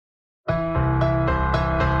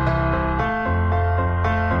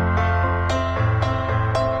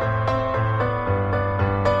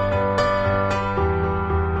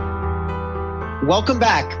Welcome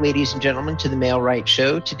back, ladies and gentlemen, to the Mail Right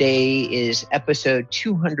Show. Today is episode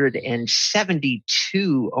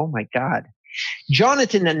 272. Oh my God.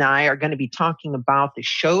 Jonathan and I are going to be talking about the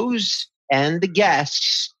shows and the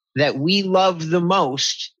guests that we love the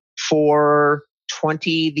most for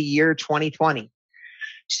the year 2020.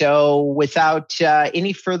 So without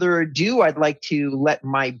any further ado, I'd like to let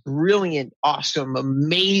my brilliant, awesome,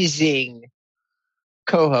 amazing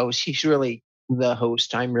co-host, he's really the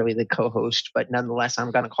host, I'm really the co-host, but nonetheless, I'm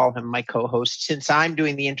going to call him my co-host since I'm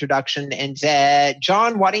doing the introduction. And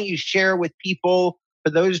John, why don't you share with people,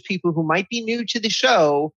 for those people who might be new to the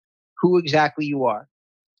show, who exactly you are?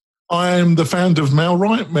 I'm the founder of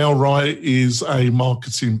MailRight. MailRight is a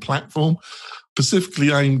marketing platform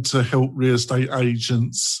specifically aimed to help real estate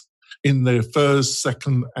agents in their first,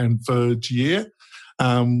 second, and third year.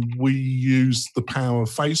 We use the power of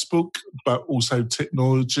Facebook, but also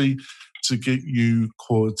technology to get you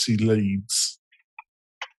quality leads.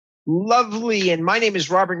 Lovely. And my name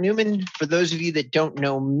is Robert Newman. For those of you that don't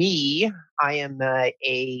know me, I am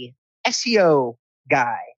a SEO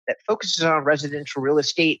guy that focuses on residential real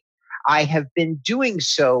estate. I have been doing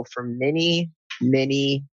so for many,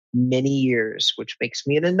 many, many years, which makes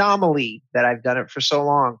me an anomaly that I've done it for so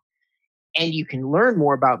long. And you can learn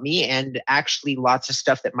more about me and actually lots of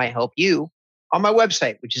stuff that might help you on my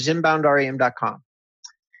website, which is inboundrem.com.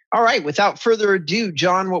 All right, without further ado,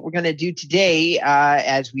 John, what we're going to do today,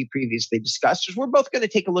 as we previously discussed, is we're both going to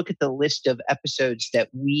take a look at the list of episodes that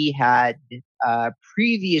we had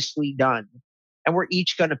previously done. And we're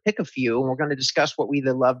each going to pick a few, and we're going to discuss what we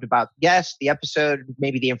either loved about the guest, the episode,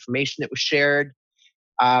 maybe the information that was shared.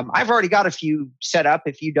 I've already got a few set up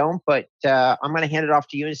if you don't, but I'm going to hand it off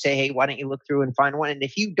to you and say, hey, why don't you look through and find one? And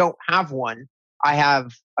if you don't have one, I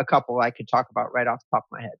have a couple I could talk about right off the top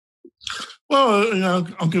of my head. Well,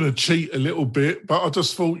 I'm going to cheat a little bit, but I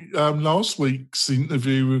just thought last week's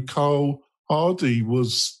interview with Carl Hardy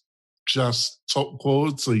was just top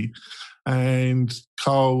quality. And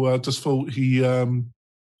Carl, I just thought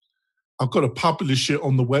I've got to publish it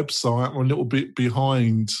on the website. I'm a little bit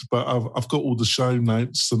behind, but I've got all the show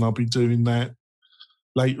notes and I'll be doing that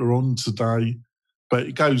later on today. But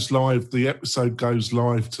it goes live, the episode goes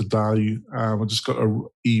live today. I just got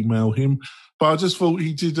to email him. But I just thought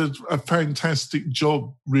he did a fantastic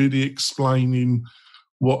job really explaining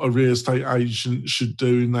what a real estate agent should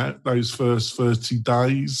do in those first 30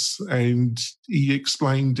 days. And he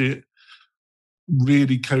explained it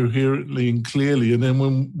really coherently and clearly. And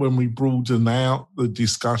then when we broadened out the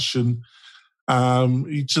discussion,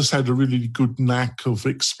 he just had a really good knack of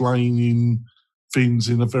explaining things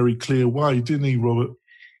in a very clear way, didn't he, Robert?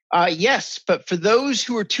 Yes, but for those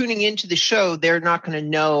who are tuning into the show, they're not going to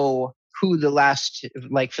know who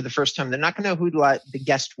for the first time, they're not going to know who the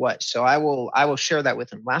guest was. So I will share that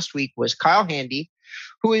with them. Last week was Kyle Handy,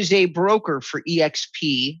 who is a broker for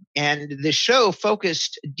EXP, and the show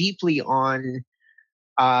focused deeply on,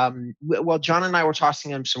 John and I were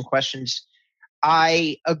tossing him some questions.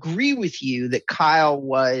 I agree with you that Kyle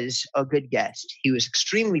was a good guest. He was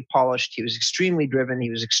extremely polished. He was extremely driven.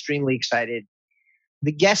 He was extremely excited.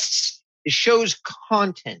 The show's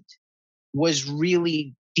content was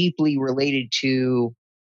really deeply related to,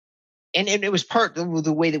 and it was part of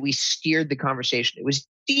the way that we steered the conversation. It was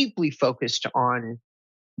deeply focused on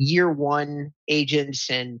year one agents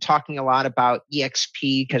and talking a lot about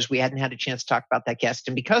EXP because we hadn't had a chance to talk about that guest.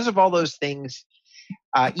 And because of all those things,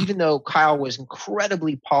 even though Kyle was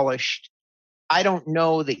incredibly polished, I don't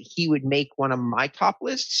know that he would make one of my top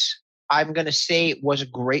lists. I'm going to say it was a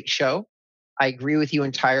great show. I agree with you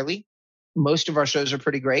entirely. Most of our shows are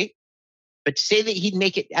pretty great. But to say that he'd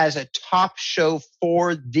make it as a top show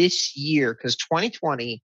for this year, because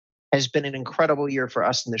 2020 has been an incredible year for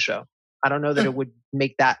us in the show. I don't know that it would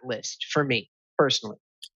make that list for me personally.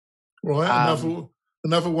 Right.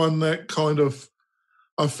 Another one that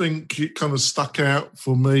I think it kind of stuck out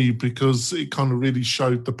for me because it kind of really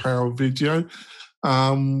showed the power of video,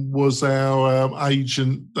 was our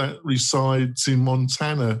agent that resides in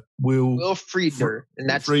Montana, Will Friedner. And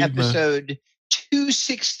that's episode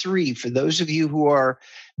 263. For those of you who are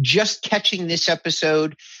just catching this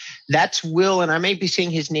episode, that's Will, and I may be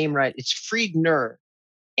saying his name right. It's Friedner.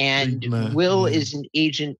 And Will is an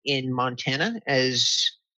agent in Montana, as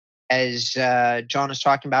John is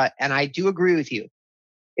talking about. And I do agree with you.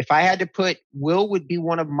 If I had to put, Will would be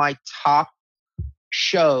one of my top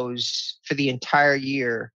shows for the entire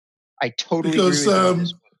year. I totally agree with you.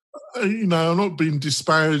 I'm not being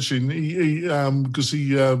disparaging. Because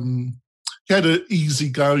he had an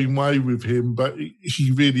easygoing way with him, but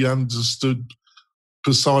he really understood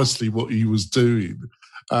precisely what he was doing.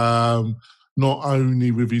 not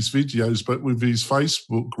only with his videos, but with his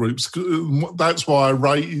Facebook groups. That's why I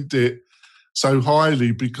rated it so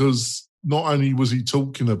highly, because not only was he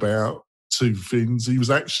talking about two things, he was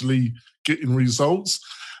actually getting results.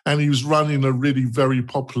 And he was running a really very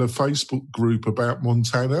popular Facebook group about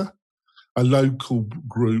Montana, a local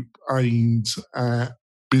group aimed at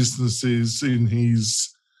businesses in his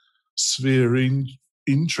sphere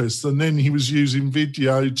interest. And then he was using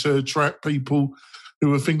video to attract people who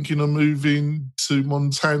were thinking of moving to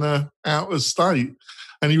Montana out of state.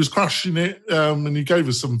 And he was crushing it. And he gave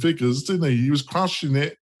us some figures, didn't he? He was crushing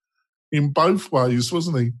it in both ways,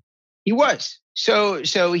 wasn't he? He was. So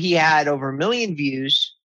he had over 1 million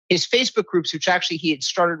views. His Facebook groups, which actually he had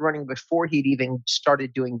started running before he'd even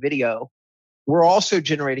started doing video, were also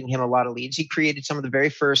generating him a lot of leads. He created some of the very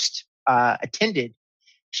first attended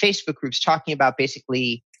Facebook groups talking about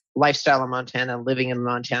basically lifestyle in Montana, living in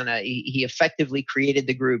Montana. He effectively created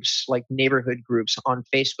the groups, like neighborhood groups on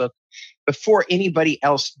Facebook, before anybody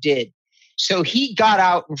else did. So he got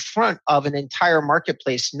out in front of an entire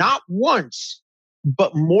marketplace, not once,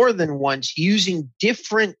 but more than once, using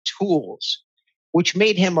different tools, which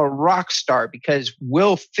made him a rock star, because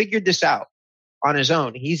Will figured this out on his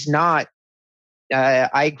own. He's not,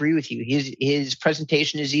 I agree with you. His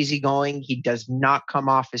presentation is easygoing. He does not come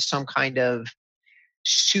off as some kind of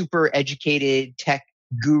super educated tech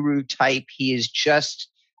guru type. He is just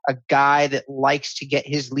a guy that likes to get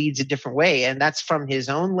his leads a different way. And that's from his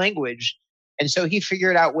own language. And so he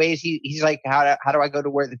figured out ways. He's like, how do I go to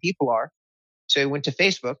where the people are? So he went to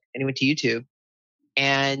Facebook and he went to YouTube,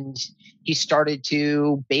 and he started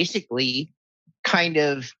to basically kind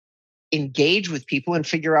of engage with people and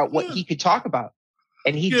figure out what he could talk about.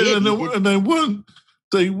 And he did. And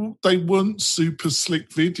they weren't super slick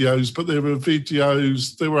videos, but they were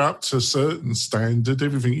videos. They were up to a certain standard.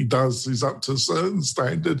 Everything he does is up to a certain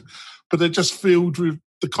standard, but they're just filled with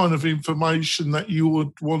the kind of information that you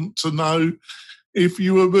would want to know if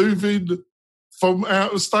you were moving from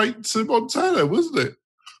out of state to Montana, wasn't it?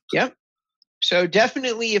 Yep. So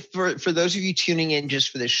definitely, if for those of you tuning in just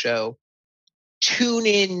for this show, tune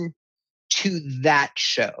in to that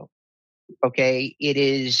show. Okay,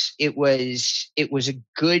 it was a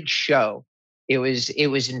good show. It was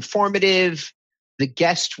informative. The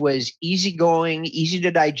guest was easygoing, easy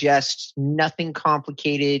to digest, nothing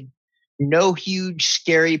complicated, no huge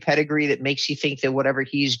scary pedigree that makes you think that whatever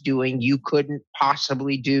he's doing you couldn't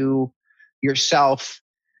possibly do yourself.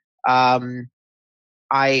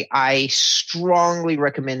 I strongly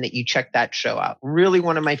recommend that you check that show out. Really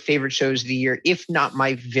one of my favorite shows of the year, if not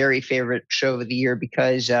my very favorite show of the year,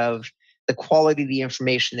 because of the quality of the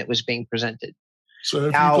information that was being presented. So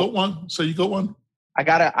you got one? So you got one? I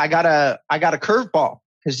got a curveball,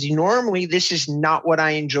 because normally this is not what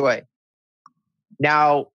I enjoy.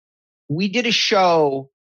 Now, we did a show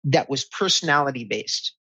that was personality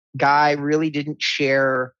based. Guy really didn't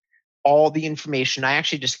share all the information. I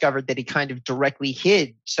actually discovered that he kind of directly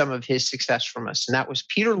hid some of his success from us. And that was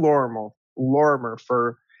Peter Lorimer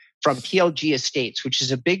from PLG Estates, which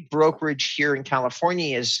is a big brokerage here in California.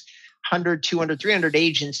 He has 100, 200, 300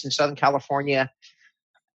 agents in Southern California.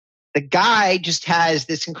 The guy just has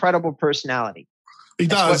this incredible personality. He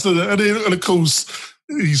does. And of course,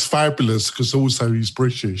 he's fabulous because also he's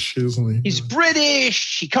British, isn't he? He's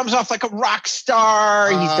British. He comes off like a rock star.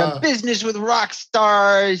 He's done business with rock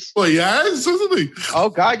stars. Well, he has, hasn't he? Oh,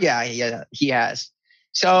 God, yeah, he has.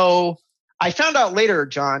 So I found out later,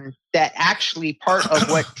 John, that actually part of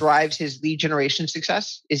what drives his lead generation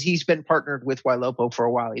success is he's been partnered with Ylopo for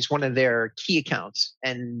a while. He's one of their key accounts,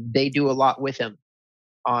 and they do a lot with him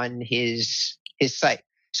on his site.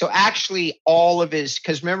 So actually all of his,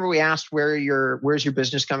 because remember we asked where's your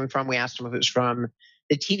business coming from? We asked him if it was from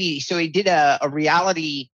the TV. So he did a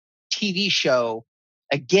reality TV show.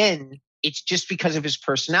 Again, it's just because of his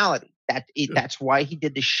personality. That's why he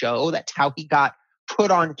did the show. That's how he got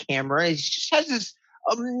put on camera. He just has this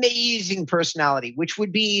amazing personality, which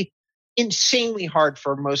would be insanely hard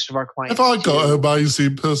for most of our clients. Have I got an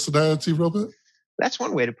amazing personality, Robert? That's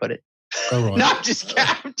one way to put it. All right. Not just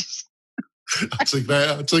I take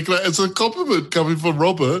that as a compliment coming from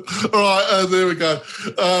Robert. All right, there we go.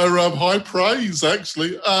 High praise,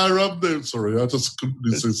 actually. Sorry, I just couldn't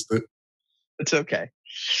resist it. It's okay.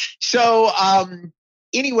 So,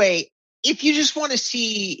 anyway, if you just want to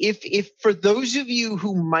see, if for those of you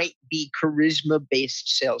who might be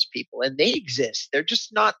charisma-based salespeople, and they exist, they're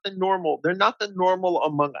just not the normal. They're not the normal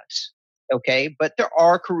among us. Okay, but there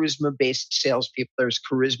are charisma-based salespeople. There's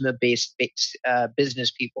charisma-based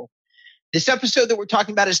business people. This episode that we're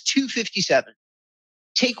talking about is 257.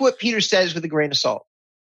 Take what Peter says with a grain of salt.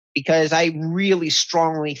 because I really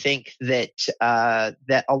strongly think that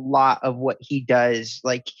that a lot of what he does,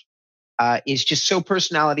 is just so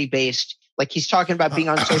personality based. Like he's talking about being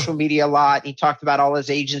on social media a lot. He talked about all his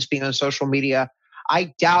agents being on social media.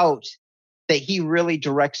 I doubt that he really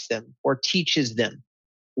directs them or teaches them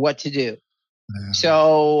what to do. Yeah.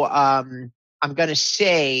 So I'm going to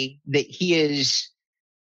say that he is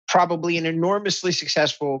probably an enormously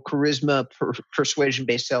successful charisma,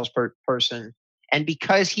 persuasion-based salesperson. And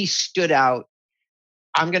because he stood out,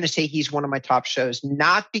 I'm going to say he's one of my top shows.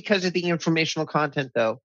 Not because of the informational content,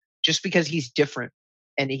 though, just because he's different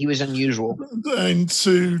and he was unusual. And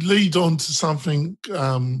to lead on to something,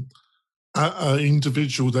 an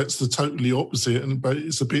individual that's the totally opposite, but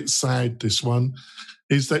it's a bit sad, this one,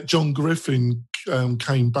 is that John Griffin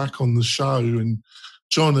came back on the show, and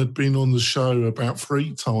John had been on the show about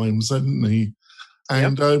 3 times, hadn't he?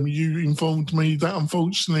 And yep. You informed me that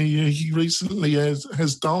unfortunately he recently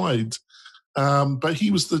has died. But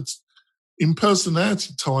he was in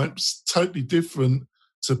personality types, totally different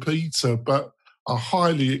to Peter, but a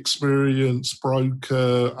highly experienced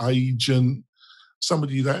broker, agent,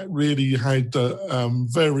 somebody that really had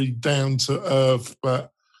very down to earth,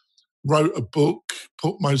 but wrote a book,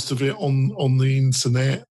 put most of it on the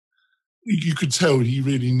internet. You could tell he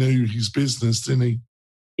really knew his business, didn't he?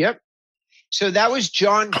 Yep. So that was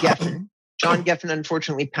John Geffen. John Geffen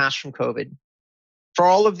unfortunately passed from COVID. For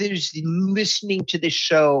all of those listening to this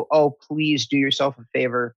show, please do yourself a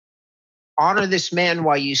favor. Honor this man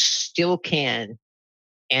while you still can,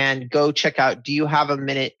 and go check out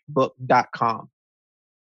doyouhaveaminutebook.com.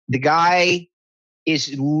 The guy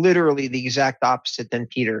is literally the exact opposite than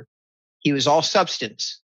Peter. He was all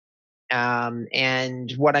substance.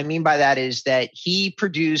 And what I mean by that is that he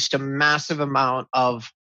produced a massive amount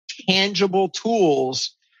of tangible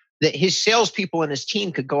tools that his salespeople and his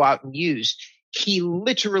team could go out and use. He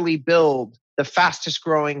literally built the fastest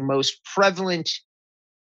growing, most prevalent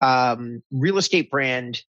real estate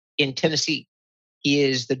brand in Tennessee. He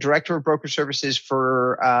is the director of broker services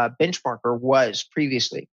for Benchmark, or was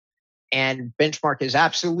previously. And Benchmark is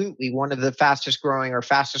absolutely one of the fastest growing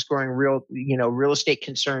real estate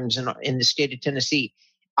concerns in the state of Tennessee.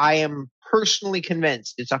 I am personally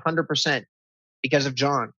convinced it's 100% because of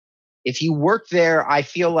John. If you work there, I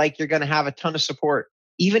feel like you're going to have a ton of support.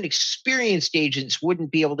 Even experienced agents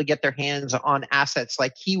wouldn't be able to get their hands on assets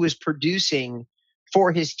like he was producing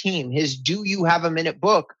for his team. His Do You Have a Minute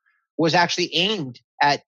book was actually aimed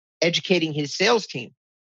at educating his sales team.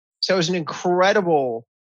 So it was an incredible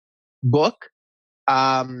book,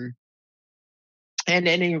 and an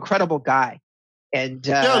incredible guy. And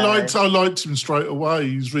I liked him straight away.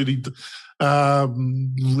 He's really,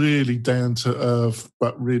 really down to earth,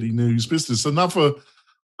 but really knew his business. Another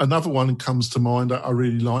one comes to mind that I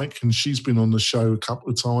really like, and she's been on the show a couple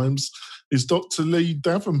of times, is Dr. Lee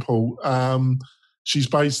Davenport. She's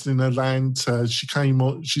based in Atlanta.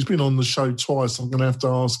 She's been on the show twice. I'm going to have to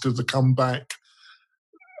ask her to come back.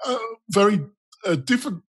 Very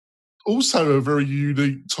different, also a very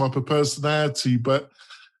unique type of personality, but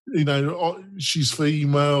she's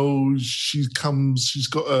female. She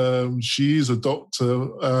is a doctor,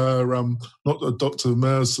 not a doctor of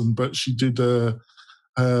medicine, but she did a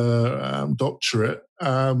doctorate.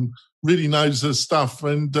 Really knows her stuff,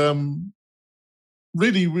 and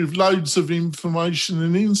really with loads of information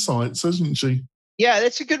and insights, hasn't she? Yeah,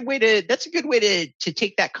 that's a good way to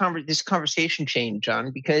take this conversation chain,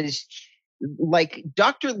 John, because like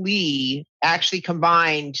Dr. Lee actually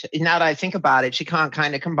combined, now that I think about it, she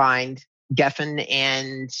kind of combined Geffen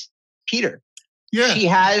and Peter. Yeah. She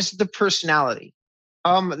has the personality.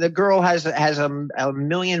 The girl has a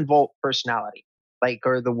million volt personality.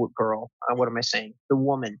 Or the girl, what am I saying? The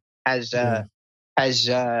woman has a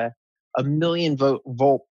million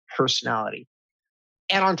volt personality.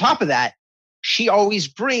 And on top of that, she always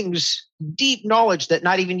brings deep knowledge that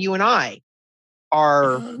not even you and I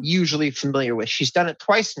are usually familiar with. She's done it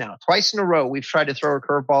twice now, twice in a row. We've tried to throw her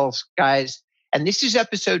curveballs, guys. And this is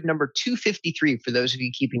episode number 253 for those of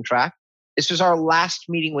you keeping track. This was our last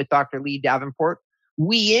meeting with Dr. Lee Davenport.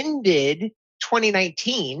 We ended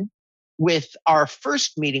 2019 with our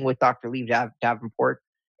first meeting with Dr. Lee Davenport.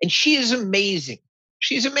 And she is amazing.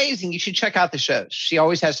 She's amazing. You should check out the shows. She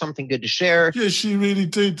always has something good to share. Yeah, she really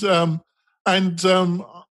did. And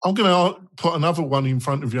I'm going to put another one in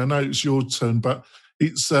front of you. I know it's your turn, but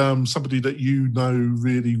it's somebody that you know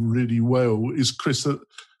really, really well is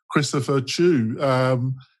Christopher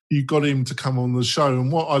Chu. You got him to come on the show.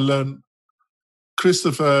 And what I learned,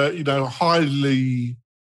 Christopher, highly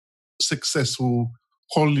successful,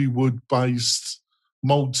 Hollywood-based,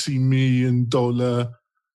 multi-million-dollar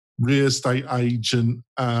real estate agent,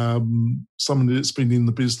 somebody that's been in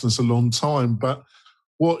the business a long time. But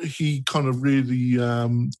what he kind of really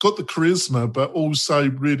got the charisma, but also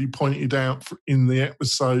really pointed out in the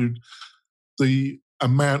episode the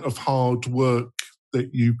amount of hard work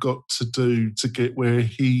that you've got to do to get where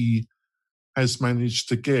he has managed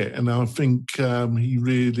to get. And I think he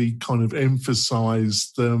really kind of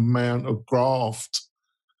emphasised the amount of graft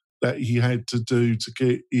that he had to do to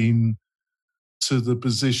get in to the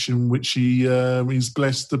position which he is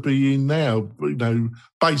blessed to be in now,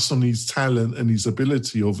 based on his talent and his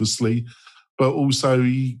ability, obviously, but also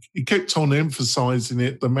he kept on emphasising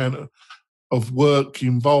it, the amount of work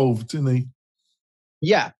involved, didn't he?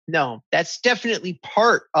 Yeah, no, that's definitely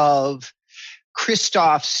part of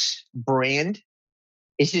Christoph's brand,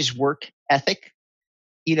 is his work ethic.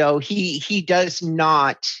 He does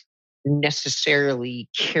not necessarily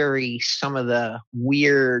carry some of the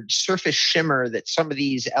weird surface shimmer that some of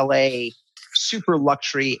these LA super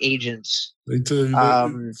luxury agents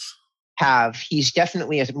have. He's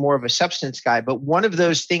definitely more of a substance guy, but one of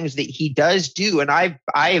those things that he does do, and I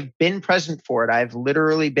have been present for it. I've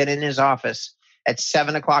literally been in his office at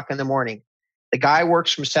 7:00 in the morning. The guy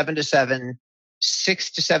works from 7 to 7,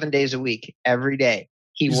 6 to 7 days a week, every day.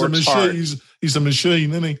 He's works hard. He's a machine,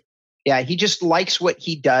 isn't he? Yeah, he just likes what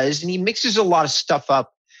he does, and he mixes a lot of stuff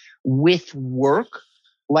up with work,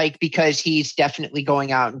 because he's definitely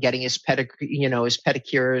going out and getting his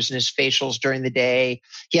pedicures and his facials during the day.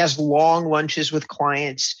 He has long lunches with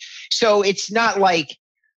clients. So it's not like,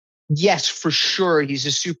 yes, for sure, he's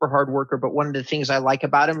a super hard worker, but one of the things I like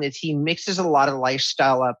about him is he mixes a lot of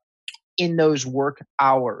lifestyle up in those work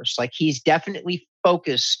hours. He's definitely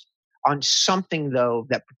focused on something, though,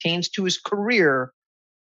 that pertains to his career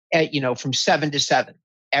from 7 to 7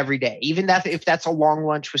 every day. Even if that's a long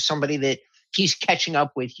lunch with somebody that he's catching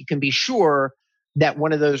up with, you can be sure that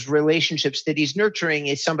one of those relationships that he's nurturing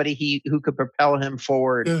is somebody who could propel him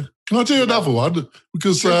forward. Yeah. Can I do another one?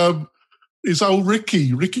 Because sure. It's old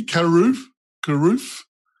Ricky Carruth. Talk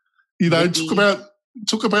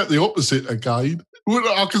about the opposite again.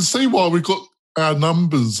 I can see why our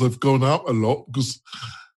numbers have gone up a lot, because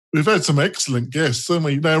we've had some excellent guests, haven't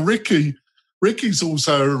we? Now, Ricky's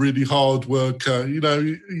also a really hard worker.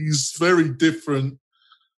 He's very different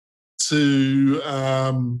to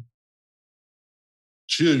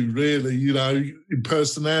Stu, really, in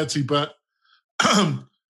personality, but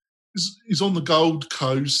he's on the Gold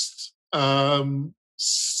Coast,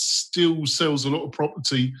 still sells a lot of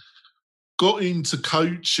property, got into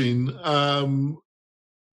coaching.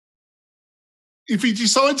 If he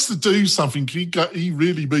decides to do something, he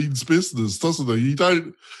really means business, doesn't he?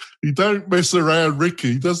 He don't mess around,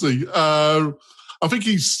 Ricky, does he? I think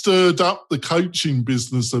he's stirred up the coaching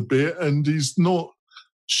business a bit, and he's not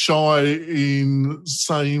shy in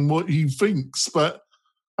saying what he thinks. But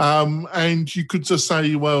and you could just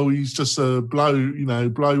say, well, he's just a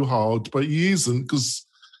blowhard, but he isn't, because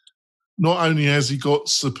not only has he got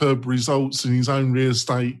superb results in his own real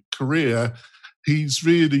estate career, he's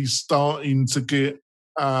really starting to get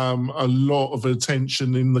a lot of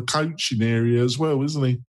attention in the coaching area as well, isn't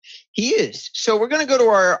he? He is. So we're going to go to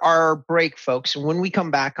our break, folks. And when we come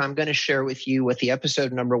back, I'm going to share with you what the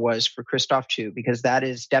episode number was for Christoph Chu, because that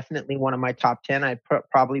is definitely one of my top 10. I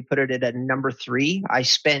probably put it at number 3. I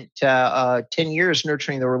spent 10 years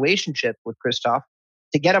nurturing the relationship with Christoph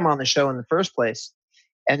to get him on the show in the first place.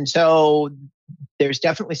 And so there's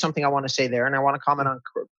definitely something I want to say there. And I want to comment on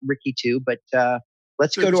Ricky too. But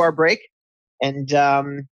let's go to our break, and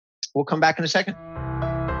we'll come back in a second.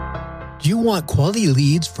 Do you want quality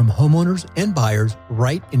leads from homeowners and buyers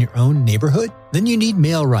right in your own neighborhood? Then you need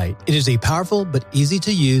MailRight. It is a powerful but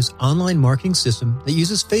easy-to-use online marketing system that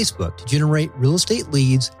uses Facebook to generate real estate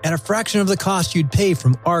leads at a fraction of the cost you'd pay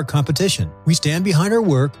from our competition. We stand behind our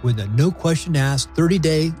work with a no-question-asked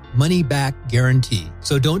 30-day money-back guarantee.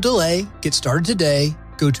 So don't delay. Get started today.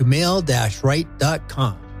 Go to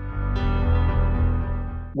mail-right.com.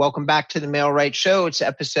 Welcome back to the MailRight Show. It's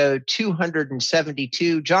episode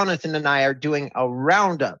 272. Jonathan and I are doing a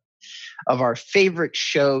roundup of our favorite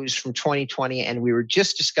shows from 2020, and we were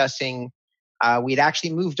just discussing, we'd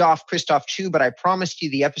actually moved off Christoph Chu, but I promised you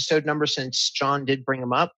the episode number since John did bring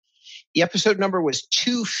him up. The episode number was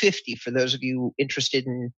 250 for those of you interested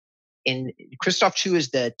in Christoph Chu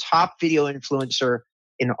is the top video influencer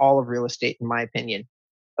in all of real estate, in my opinion.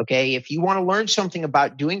 Okay, if you want to learn something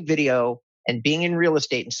about doing video and being in real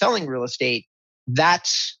estate and selling real estate,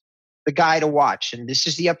 that's the guy to watch. And this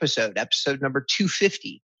is the episode number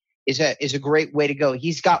 250 is a great way to go.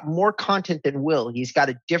 He's got more content than Will. He's got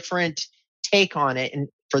a different take on it. And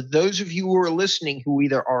for those of you who are listening who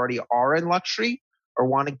either already are in luxury or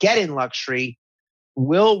want to get in luxury,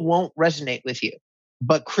 Will won't resonate with you,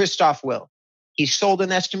 but Christoph will. He sold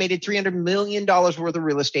an estimated $300 million worth of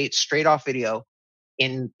real estate straight off video.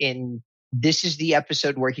 In this is the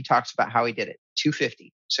episode where he talks about how he did it.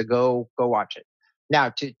 250. So go watch it.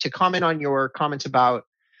 Now to comment on your comments about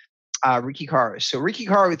Ricky Carruth. So Ricky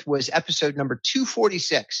Carruth was episode number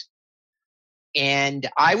 246, and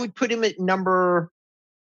I would put him at number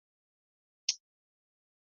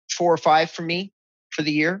 4 or 5 for me for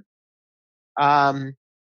the year.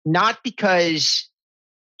 Not because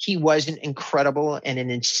he wasn't incredible and an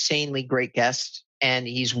insanely great guest, and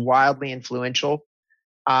he's wildly influential,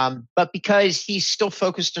 but because he's still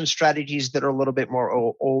focused on strategies that are a little bit more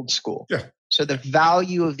old school. Yeah. So the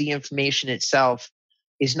value of the information itself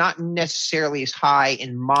is not necessarily as high,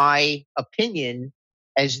 in my opinion,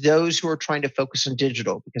 as those who are trying to focus on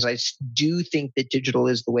digital, because I do think that digital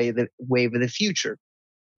is the wave of the future.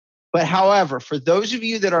 But however, for those of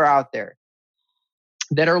you that are out there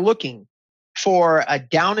that are looking for a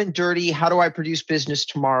down and dirty, how do I produce business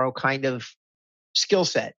tomorrow kind of skill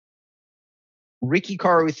set, Ricky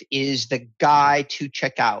Carruth is the guy to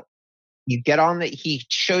check out. You get on he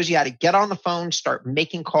shows you how to get on the phone, start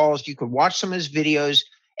making calls. You could watch some of his videos.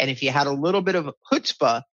 And if you had a little bit of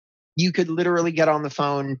chutzpah, you could literally get on the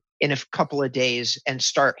phone in a couple of days and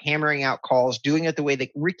start hammering out calls, doing it the way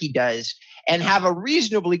that Ricky does, and have a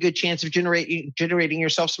reasonably good chance of generating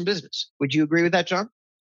yourself some business. Would you agree with that, John?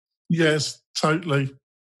 Yes, totally.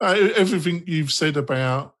 Everything you've said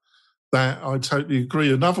about that, I totally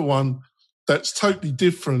agree. Another one that's totally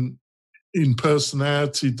different in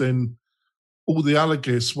personality than all the other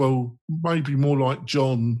guests, well, maybe more like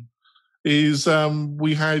John, is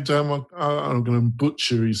we had, I'm going to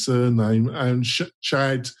butcher his surname, and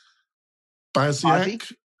Chad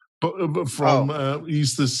Baziak, from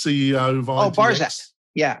he's the CEO of IDX. Barzak.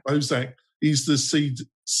 Yeah. Barzak. He's the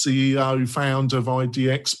CEO, founder of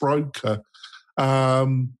IDX Broker.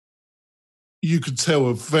 You could tell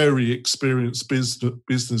a very experienced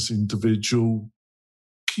business individual,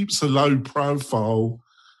 keeps a low profile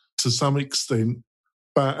to some extent,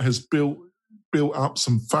 but has built up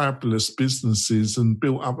some fabulous businesses and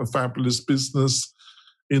built up a fabulous business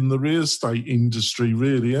in the real estate industry,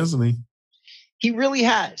 really, hasn't he? He really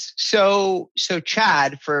has. So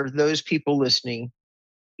Chad, for those people listening,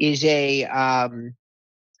 is a guy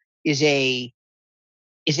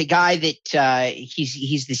that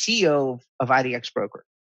he's the CEO of IDX Broker.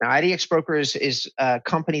 Now, IDX Broker is a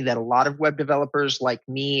company that a lot of web developers like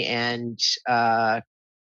me and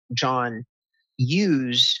John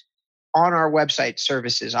use on our website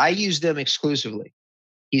services. I use them exclusively.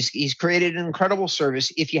 He's created an incredible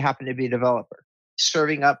service if you happen to be a developer,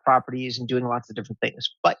 serving up properties and doing lots of different things.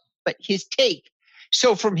 But his take,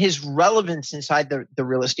 so from his relevance inside the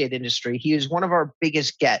real estate industry, he is one of our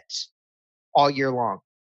biggest gets all year long,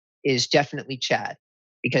 is definitely Chad,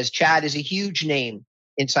 because Chad is a huge name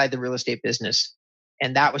inside the real estate business.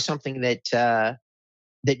 And that was something that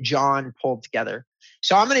John pulled together.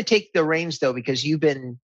 So I'm going to take the reins though, because you've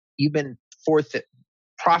been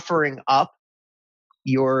proffering up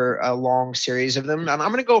your long series of them. And I'm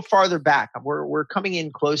going to go farther back. We're coming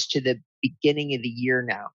in close to the beginning of the year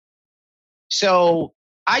now. So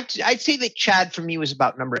I'd say that Chad for me was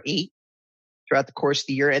about number 8 throughout the course of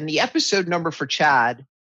the year. And the episode number for Chad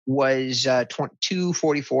was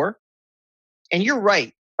 244. And you're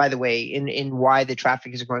right, by the way, in why the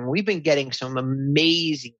traffic is growing. We've been getting some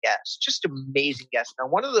amazing guests, just amazing guests. Now,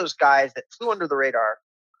 one of those guys that flew under the radar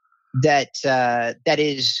that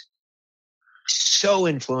is so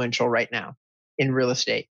influential right now in real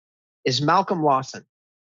estate is Malcolm Lawson.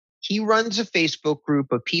 He runs a Facebook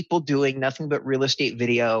group of people doing nothing but real estate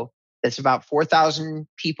video that's about 4,000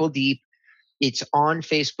 people deep. It's on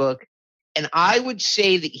Facebook. And I would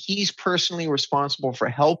say that he's personally responsible for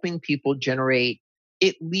helping people generate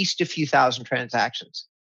at least a few thousand transactions,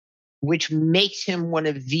 which makes him one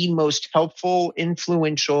of the most helpful,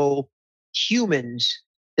 influential humans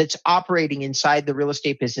that's operating inside the real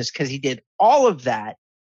estate business, because he did all of that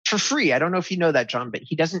for free. I don't know if you know that, John, but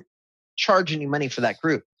he doesn't charge any money for that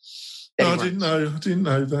group. No, I didn't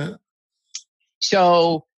know that.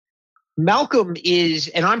 So Malcolm is,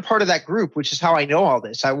 and I'm part of that group, which is how I know all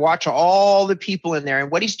this. I watch all the people in there,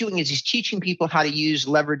 and what he's doing is he's teaching people how to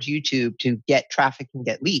leverage YouTube to get traffic and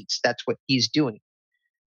get leads. That's what he's doing.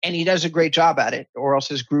 And he does a great job at it, or else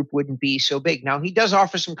his group wouldn't be so big. Now, he does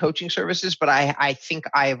offer some coaching services, but I think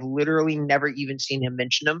I have literally never even seen him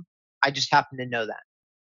mention them. I just happen to know that.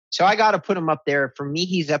 So I got to put him up there. For me,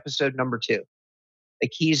 he's episode number 2.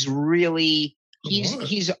 Like he's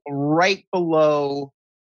right below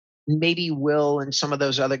maybe Will and some of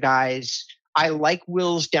those other guys. I like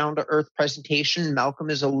Will's down-to-earth presentation. Malcolm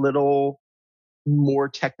is a little more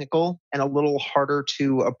technical and a little harder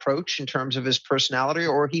to approach in terms of his personality,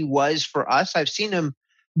 or he was for us. I've seen him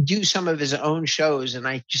do some of his own shows, and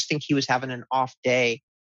I just think he was having an off day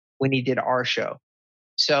when he did our show.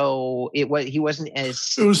 So he wasn't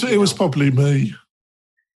as... It was probably me.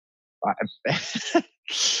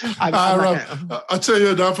 I'll tell you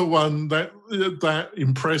another one that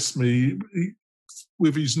impressed me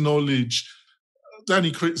with his knowledge. The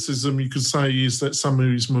only criticism you could say is that some of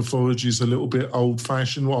his mythology is a little bit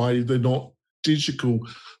old-fashioned, why they're not digital.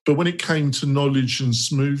 But when it came to knowledge and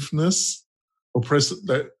smoothness, or present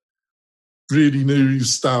that really knew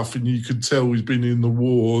his stuff, and you could tell he's been in the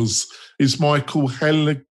wars, is Michael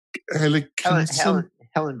Hellekinson.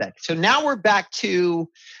 Hellenbeck. So now we're back to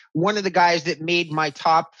one of the guys that made my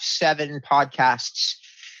top 7 podcasts.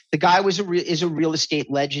 The guy is a real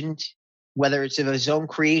estate legend, whether it's of his own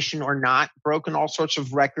creation or not, broken all sorts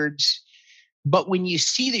of records. But when you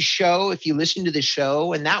see the show, if you listen to the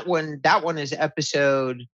show, and that one is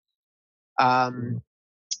episode,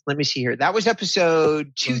 let me see here. That was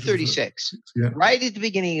episode 236, right at the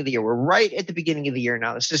beginning of the year. We're right at the beginning of the year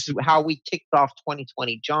now. This is how we kicked off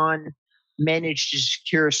 2020. John managed to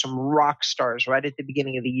secure some rock stars right at the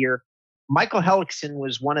beginning of the year. Michael Hellickson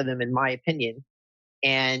was one of them, in my opinion.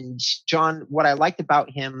 And John, what I liked about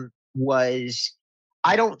him was,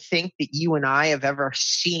 I don't think that you and I have ever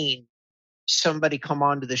seen somebody come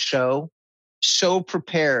onto the show so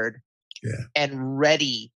prepared and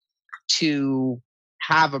ready to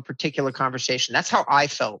have a particular conversation. That's how I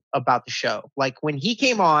felt about the show. Like when he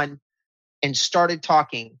came on and started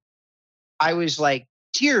talking, I was like,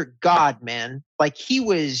 dear God, man. Like he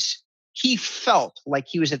felt like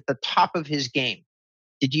he was at the top of his game.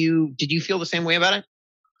 Did you feel the same way about it?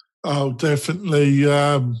 Oh, definitely.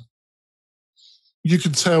 You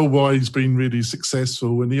could tell why he's been really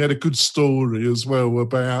successful, and he had a good story as well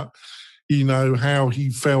about, how he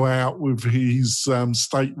fell out with his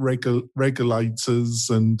state regulators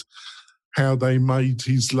and how they made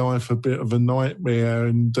his life a bit of a nightmare,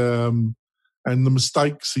 and the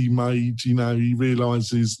mistakes he made. He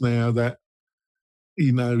realises now that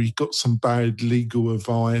he got some bad legal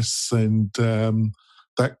advice, and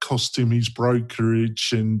that cost him his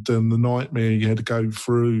brokerage and the nightmare he had to go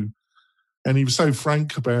through. And he was so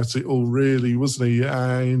frank about it all, really, wasn't he?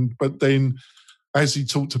 But then, as he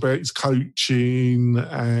talked about his coaching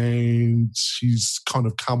and his kind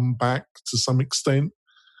of comeback to some extent,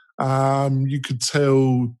 you could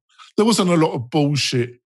tell there wasn't a lot of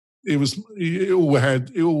bullshit. It all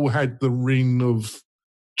had the ring of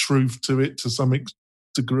truth to it to some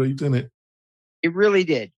degree, didn't it? It really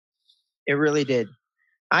did. It really did.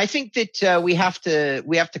 I think that we have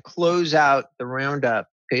to close out the roundup,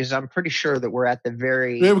 because I'm pretty sure that we're at the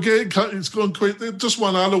very... Yeah, it's gone quick. Just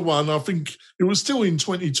one other one. I think it was still in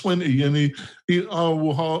 2020, and I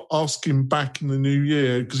will ask him back in the new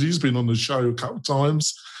year, because he's been on the show a couple of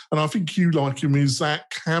times, and I think you like him, is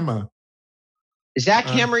Zach Hammer. Zach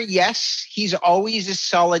Hammer, yes. He's always a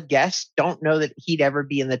solid guest. Don't know that he'd ever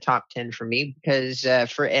be in the top 10 for me, because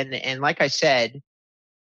and like I said,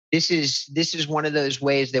 this is one of those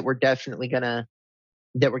ways that we're definitely gonna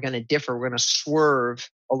differ. We're gonna swerve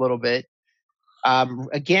a little bit.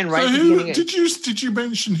 Again, right. So did you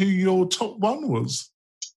mention who your top one was?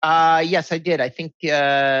 Yes, I did. I think we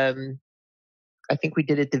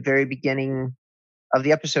did at the very beginning of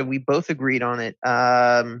the episode. We both agreed on it.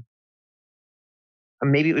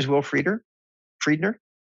 Maybe it was Will Friedner.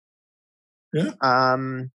 Yeah.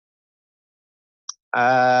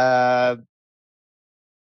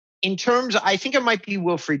 In terms, I think it might be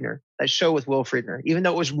Will Friedner. That show with Will Friedner, even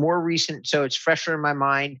though it was more recent, so it's fresher in my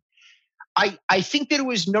mind. I think that it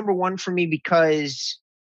was number one for me because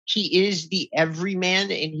he is the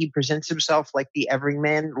everyman and he presents himself like the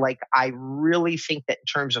everyman. Like, I really think that in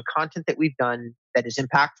terms of content that we've done that is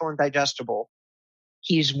impactful and digestible,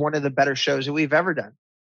 he's one of the better shows that we've ever done,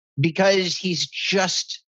 because he's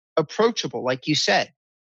just approachable. Like you said,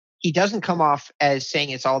 he doesn't come off as saying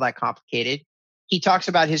it's all that complicated. He talks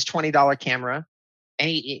about his $20 camera, and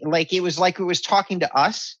it was talking to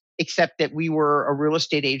us, except that we were a real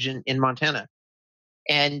estate agent in Montana.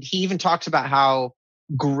 And he even talks about how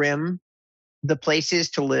grim the place is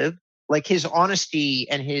to live. Like, his honesty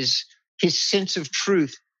and his sense of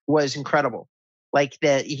truth was incredible. Like,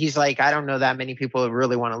 that he's like, I don't know that many people who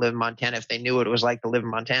really want to live in Montana if they knew what it was like to live in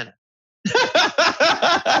Montana. And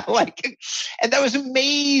that was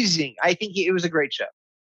amazing. I think it was a great show.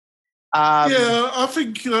 Yeah, I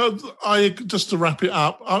think I just to wrap it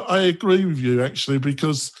up. I agree with you actually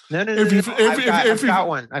because No. I've got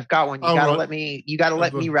one. I've got one. You Oh, gotta right. let me. You gotta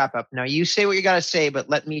let me wrap up. Now you say what you gotta say, but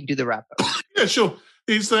let me do the wrap up. Yeah, sure.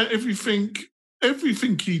 Is that everything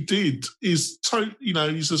he did is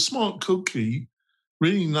he's a smart cookie,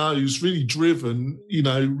 really knows, really driven,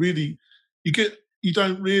 really you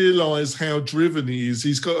don't realise how driven he is.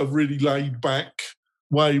 He's got a really laid back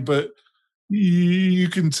way, but you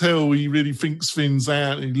can tell he really thinks things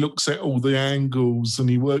out and he looks at all the angles and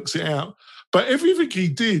he works it out. But everything he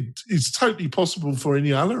did is totally possible for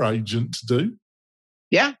any other agent to do.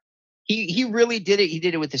 Yeah. He really did it. He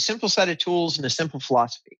did it with a simple set of tools and a simple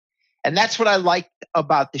philosophy. And that's what I liked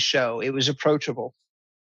about the show. It was approachable.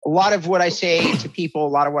 A lot of what I say to people, a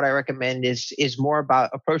lot of what I recommend is more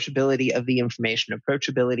about approachability of the information,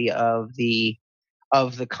 approachability of the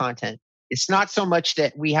content. It's not so much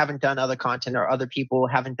that we haven't done other content or other people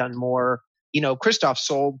haven't done more. Christoph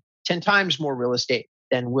sold 10 times more real estate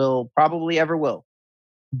than Will probably ever will.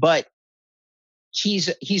 But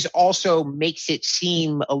he's also makes it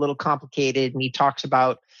seem a little complicated, and he talks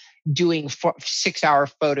about doing 6-hour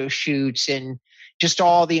photo shoots and just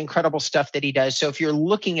all the incredible stuff that he does. So if you're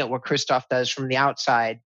looking at what Christoph does from the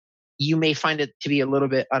outside, you may find it to be a little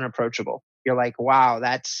bit unapproachable. You're like, wow,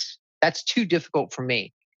 that's too difficult for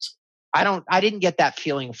me. I didn't get that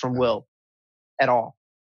feeling from Will at all.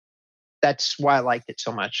 That's why I liked it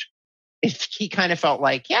so much. He kind of felt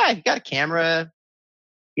like, yeah, you got a camera,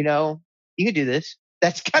 you can do this.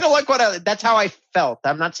 That's kind of like that's how I felt.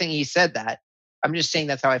 I'm not saying he said that. I'm just saying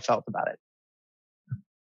that's how I felt about it.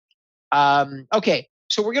 Okay.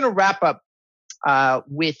 So we're going to wrap up,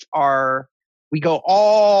 with we go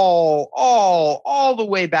all the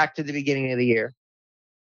way back to the beginning of the year.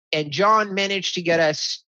 And John managed to get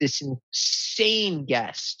us this insane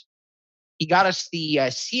guest. He got us the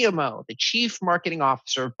CMO, the Chief Marketing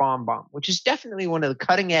Officer of BombBomb, which is definitely one of the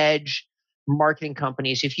cutting edge marketing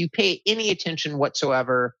companies. If you pay any attention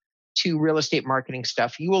whatsoever to real estate marketing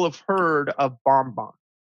stuff, you will have heard of BombBomb.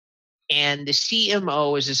 And the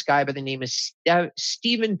CMO is this guy by the name of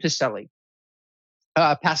Stephen Pacelli.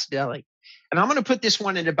 And I'm going to put this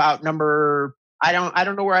one at about number, I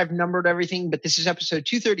don't know where I've numbered everything, but this is episode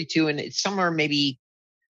 232, and it's somewhere maybe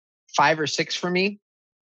 5 or 6 for me.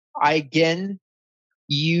 I again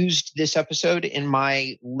used this episode in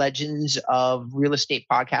my Legends of Real Estate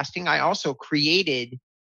podcasting. I also created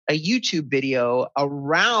a YouTube video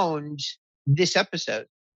around this episode.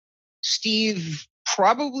 Steve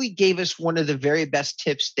probably gave us one of the very best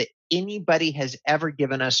tips that anybody has ever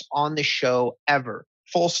given us on the show ever,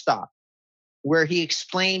 full stop, where he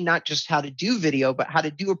explained not just how to do video, but how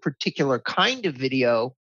to do a particular kind of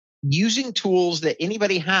video using tools that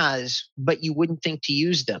anybody has, but you wouldn't think to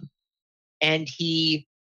use them. And he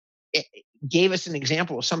gave us an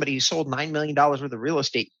example of somebody who sold $9 million worth of real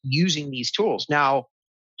estate using these tools. Now,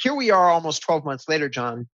 here we are almost 12 months later,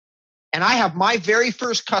 John, and I have my very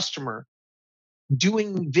first customer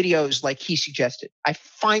doing videos like he suggested. I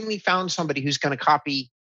finally found somebody who's going to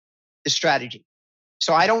copy the strategy.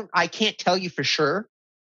 So I can't tell you for sure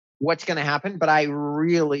what's going to happen, but I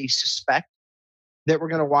really suspect that we're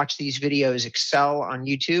going to watch these videos excel on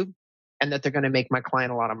YouTube and that they're going to make my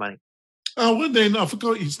client a lot of money. Oh, and then I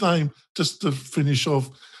forgot his name, just to finish off.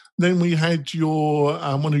 Then we had your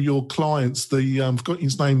one of your clients, the forgot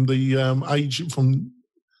his name, the agent from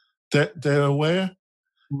Delaware.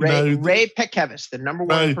 Ray Petkevis, the number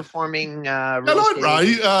one performing real estate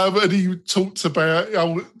Ray, and he talked about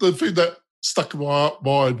the thing that stuck in my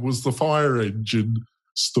mind was the fire engine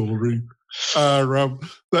story.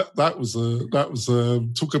 That was a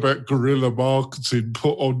talk about guerrilla marketing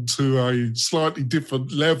put onto a slightly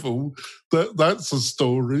different level. That's a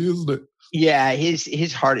story, isn't it? Yeah,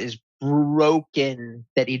 his heart is broken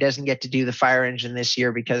that he doesn't get to do the fire engine this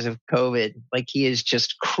year because of COVID. Like, he is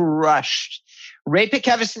just crushed. Ray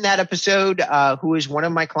Petkevis in that episode, who is one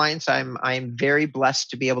of my clients, I'm very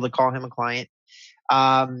blessed to be able to call him a client.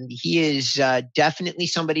 He is definitely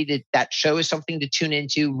somebody that show is something to tune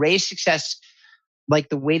into. Ray's success, like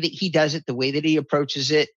the way that he does it, the way that he approaches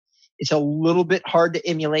it, it's a little bit hard to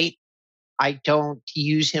emulate. I don't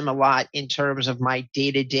use him a lot in terms of my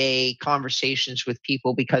day-to-day conversations with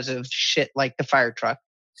people because of shit like the fire truck,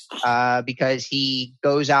 because he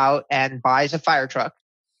goes out and buys a fire truck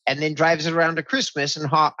and then drives it around to Christmas and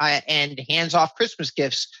hands off Christmas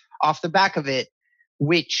gifts off the back of it,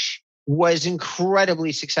 which was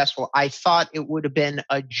incredibly successful. I thought it would have been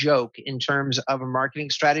a joke in terms of a marketing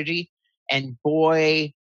strategy, and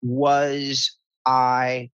boy, was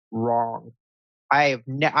I wrong. I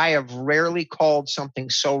have rarely called something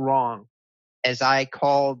so wrong as I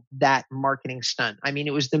called that marketing stunt. I mean,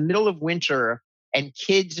 it was the middle of winter and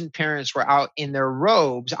kids and parents were out in their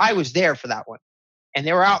robes. I was there for that one. And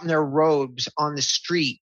they were out in their robes on the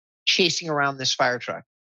street chasing around this fire truck.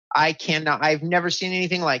 I've never seen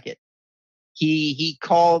anything like it. He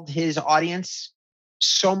called his audience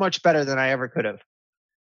so much better than I ever could have.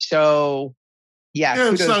 So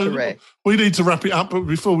kudos to Ray. We need to wrap it up, but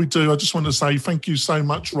before we do, I just want to say thank you so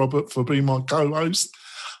much, Robert, for being my co-host.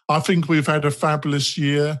 I think we've had a fabulous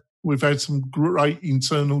year. We've had some great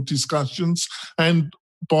internal discussions, and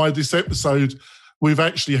by this episode, we've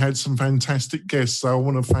actually had some fantastic guests, so I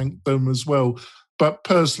want to thank them as well. But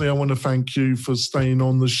personally, I want to thank you for staying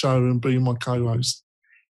on the show and being my co-host.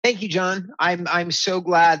 Thank you, John. I'm so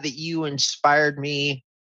glad that you inspired me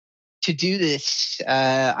to do this.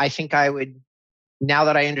 I think I would, now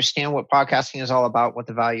that I understand what podcasting is all about, what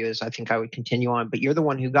the value is, I think I would continue on. But you're the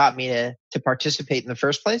one who got me to participate in the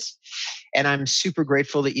first place. And I'm super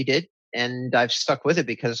grateful that you did. And I've stuck with it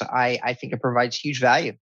because I think it provides huge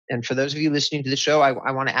value. And for those of you listening to the show,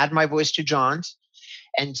 I want to add my voice to John's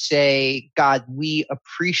and say, God, we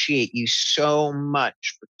appreciate you so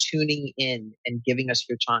much for tuning in and giving us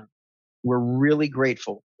your time. We're really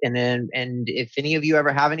grateful. And if any of you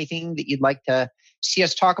ever have anything that you'd like to see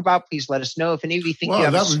us talk about, please let us know. If any of you think you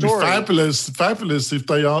have a story. That would be fabulous if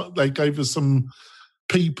they gave us some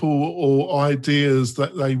people or ideas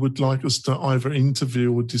that they would like us to either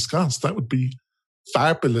interview or discuss. That would be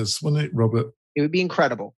fabulous, wouldn't it, Robert? It would be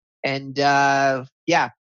incredible. And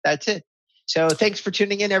that's it. So thanks for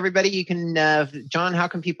tuning in, everybody. You can, John, how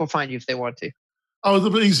can people find you if they want to? Oh,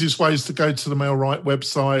 the easiest way is to go to the MailRight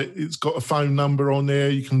website. It's got a phone number on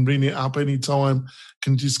there. You can ring it up anytime,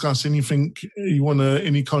 can discuss anything you want,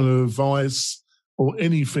 any kind of advice or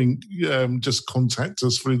anything. Just contact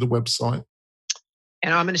us through the website.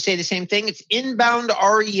 And I'm going to say the same thing. It's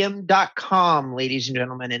inboundrem.com, ladies and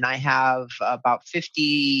gentlemen. And I have about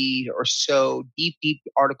 50 or so deep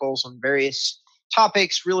articles on various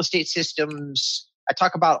topics, real estate systems. I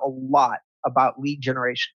talk about a lot about lead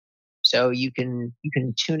generation. So you can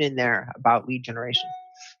tune in there about lead generation.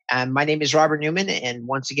 And my name is Robert Newman. And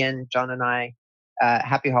once again, John and I,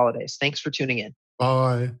 happy holidays. Thanks for tuning in.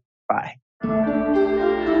 Bye. Bye.